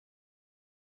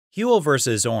Hulle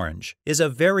versus Orynge is a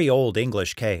very old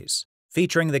English case,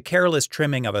 featuring the careless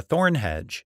trimming of a thorn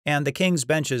hedge and the King's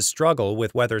Bench's struggle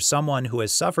with whether someone who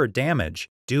has suffered damage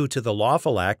due to the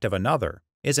lawful act of another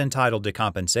is entitled to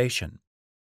compensation.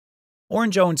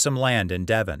 Orynge owned some land in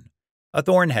Devon. A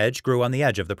thorn hedge grew on the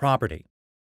edge of the property.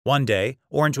 One day,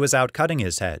 Orynge was out cutting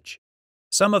his hedge.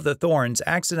 Some of the thorns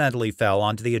accidentally fell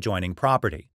onto the adjoining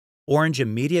property. Orynge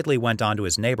immediately went onto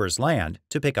his neighbor's land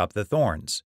to pick up the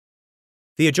thorns.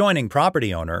 The adjoining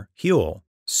property owner, Hulle,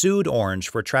 sued Orynge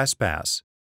for trespass.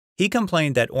 He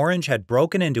complained that Orynge had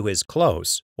broken into his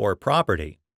close, or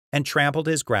property, and trampled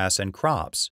his grass and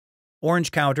crops.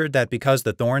 Orynge countered that because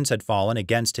the thorns had fallen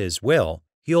against his will,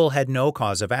 Hulle had no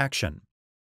cause of action.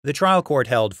 The trial court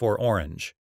held for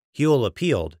Orynge. Hulle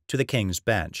appealed to the King's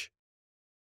Bench.